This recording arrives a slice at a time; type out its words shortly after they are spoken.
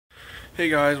Hey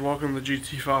guys, welcome to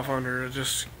GT500.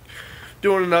 Just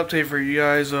doing an update for you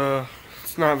guys.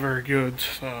 It's not very good,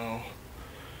 so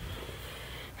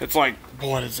it's like,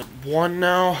 what is it, 1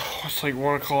 now? It's like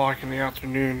 1 o'clock in the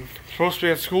afternoon. I'm supposed to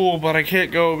be at school, but I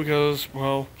can't go because,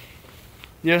 well,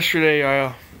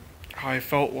 yesterday I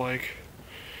felt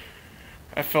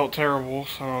terrible,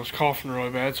 so I was coughing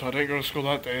really bad, so I didn't go to school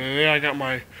that day. Today I got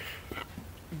I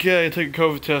took a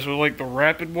COVID test. It was like the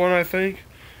rapid one, I think.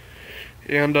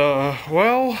 And,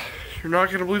 well, you're not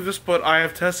going to believe this, but I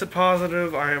have tested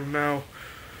positive. I am now,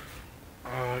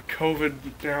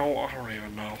 COVID now, I don't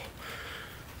even know.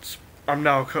 I'm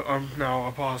now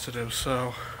a positive,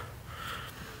 so,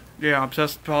 yeah, I'm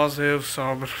tested positive, so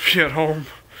I'm going to be at home.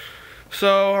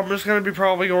 So, I'm just going to be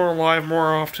probably going live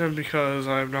more often because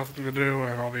I have nothing to do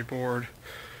and I'll be bored.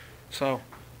 So,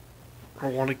 I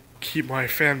want to keep my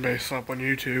fan base up on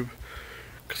YouTube.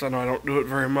 Because I know I don't do it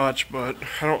very much, but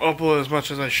I don't upload as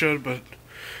much as I should, but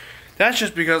that's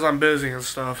just because I'm busy and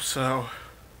stuff, so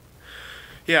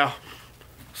yeah.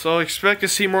 So expect to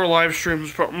see more live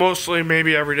streams, mostly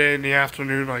maybe every day in the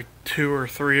afternoon, like 2 or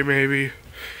 3 maybe.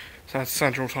 So that's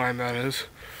Central Time, that is.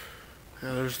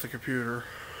 Yeah, there's the computer.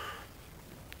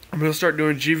 I'm gonna start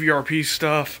doing GVRP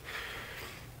stuff.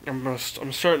 I'm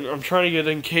trying to get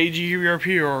in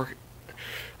KGVRP, or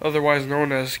otherwise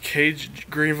known as Cage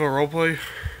Greenville Roleplay.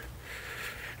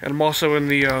 And I'm also in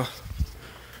the, I'm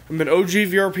in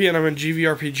OGVRP and I'm in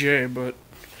GVRPJ, but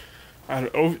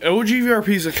OGVRP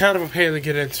is a kind of a pain to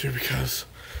get into because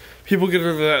people get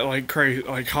into that like crazy,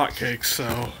 like hotcakes,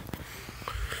 so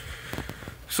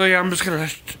yeah, I'm just gonna,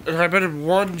 I've been in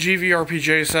 1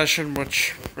 GVRPJ session,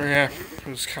 which, yeah, it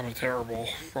was kind of terrible,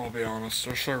 I'll be honest.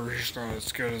 Their server's just not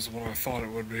as good as what I thought it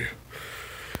would be.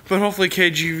 But hopefully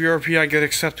KGVRP I get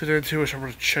accepted into, which I'm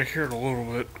going to check here in a little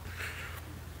bit.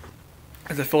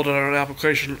 As I filled out an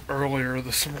application earlier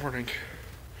this morning.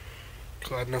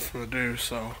 Because I had nothing to do,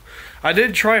 so. I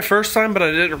did try first time, but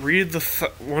I didn't read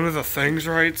one of the things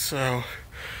right, so.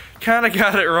 Kind of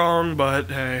got it wrong, but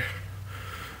hey.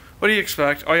 What do you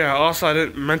expect? Oh yeah, also I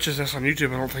didn't mention this on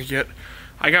YouTube, I don't think yet.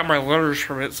 I got my learner's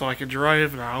permit, so I can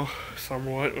drive now.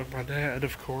 Somewhat, with my dad,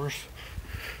 of course.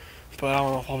 But I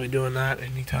don't know if I'll be doing that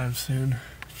anytime soon.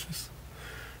 It's just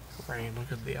rain.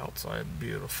 Look at the outside.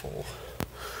 Beautiful.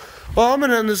 Well, I'm going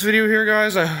to end this video here,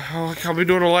 guys. I'll be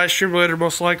doing a live stream later,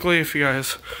 most likely. If you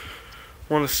guys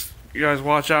want to, you guys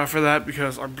watch out for that,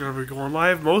 because I'm going to be going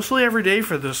live mostly every day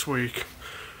for this week.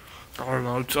 I don't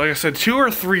know. Like I said, 2 or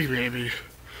 3 maybe.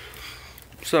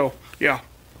 So, yeah.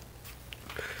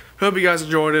 Hope you guys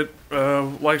enjoyed it.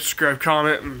 Like, subscribe,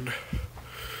 comment, and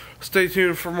stay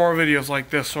tuned for more videos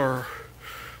like this or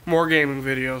more gaming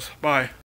videos. Bye.